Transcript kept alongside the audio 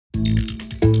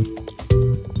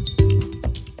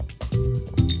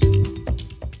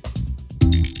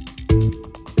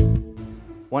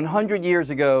100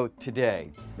 years ago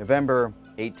today, November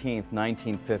 18th,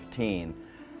 1915,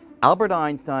 Albert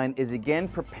Einstein is again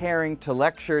preparing to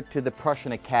lecture to the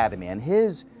Prussian Academy, and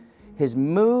his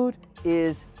mood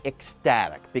is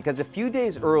ecstatic because a few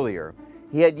days earlier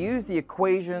he had used the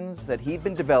equations that he'd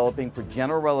been developing for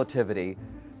general relativity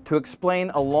to explain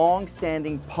a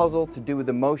long-standing puzzle to do with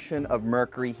the motion of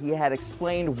Mercury. He had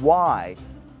explained why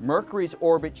Mercury's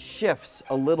orbit shifts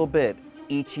a little bit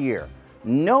each year.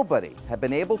 Nobody had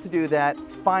been able to do that.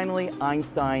 Finally,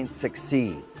 Einstein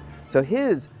succeeds. So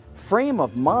his frame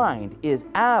of mind is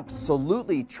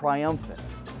absolutely triumphant.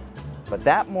 But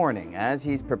that morning, as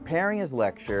he's preparing his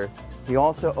lecture, he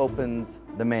also opens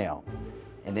the mail.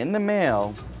 And in the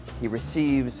mail, he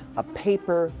receives a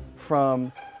paper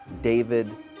from David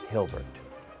Hilbert.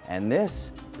 And this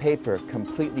paper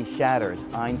completely shatters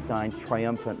Einstein's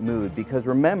triumphant mood because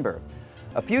remember,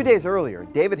 a few days earlier,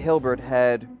 David Hilbert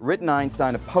had written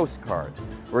Einstein a postcard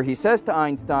where he says to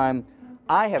Einstein,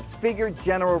 "I have figured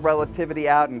general relativity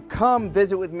out and come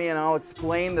visit with me and I'll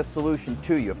explain the solution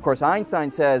to you." Of course, Einstein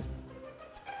says,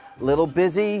 "A little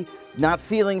busy, not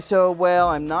feeling so well,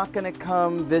 I'm not going to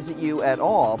come visit you at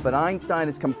all." But Einstein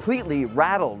is completely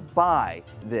rattled by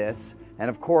this. And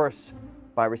of course,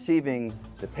 by receiving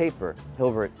the paper,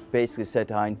 Hilbert basically said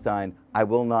to Einstein, "I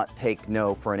will not take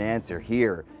no for an answer.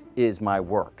 Here is my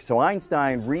work." So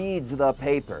Einstein reads the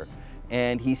paper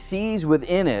and he sees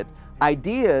within it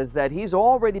ideas that he's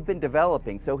already been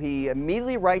developing. So he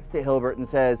immediately writes to Hilbert and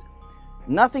says,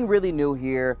 "Nothing really new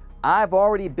here. I've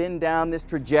already been down this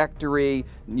trajectory.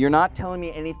 You're not telling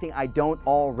me anything I don't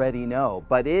already know."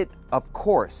 But it, of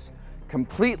course,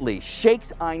 completely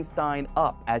shakes Einstein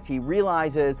up as he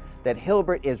realizes that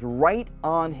Hilbert is right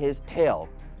on his tail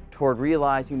toward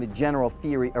realizing the general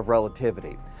theory of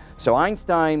relativity. So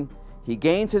Einstein, he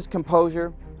gains his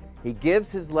composure, he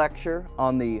gives his lecture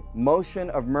on the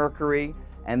motion of Mercury,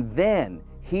 and then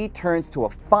he turns to a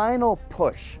final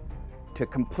push to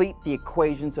complete the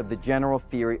equations of the general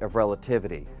theory of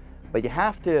relativity. But you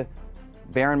have to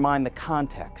bear in mind the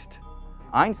context.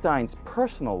 Einstein's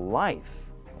personal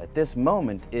life at this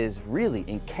moment is really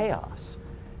in chaos.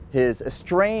 His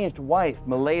estranged wife,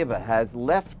 Mileva, has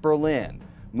left Berlin,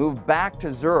 moved back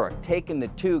to Zurich, taken the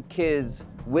two kids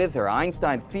with her.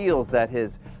 Einstein feels that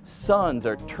his sons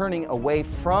are turning away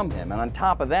from him. And on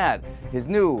top of that, his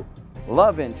new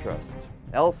love interest,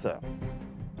 Elsa,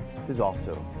 who's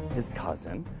also his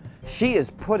cousin, she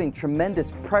is putting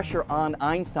tremendous pressure on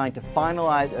Einstein to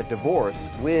finalize a divorce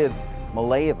with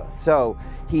Mileva. So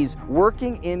he's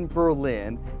working in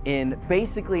Berlin in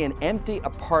basically an empty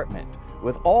apartment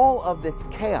with all of this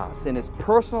chaos in his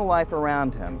personal life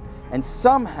around him, and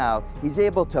somehow he's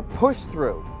able to push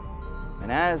through.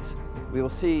 And as we will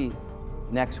see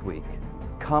next week,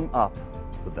 come up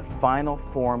with the final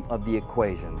form of the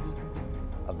equations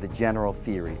of the general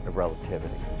theory of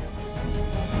relativity.